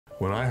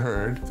When I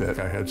heard that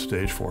I had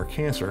stage 4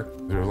 cancer,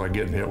 it was like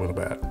getting hit with a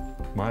bat.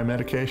 My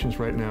medications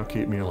right now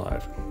keep me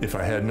alive. If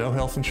I had no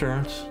health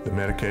insurance, the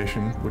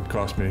medication would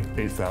cost me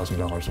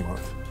 $8,000 a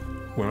month.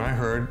 When I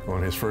heard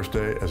on his first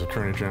day as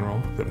Attorney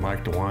General that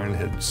Mike DeWine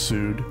had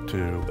sued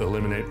to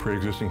eliminate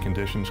pre-existing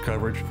conditions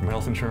coverage from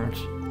health insurance,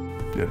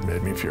 it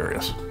made me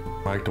furious.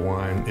 Mike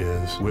DeWine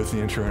is with the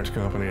insurance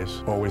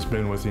companies, always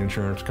been with the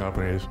insurance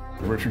companies.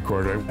 Richard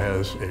Corday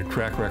has a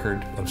track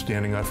record of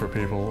standing up for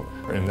people,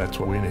 and that's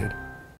what we need.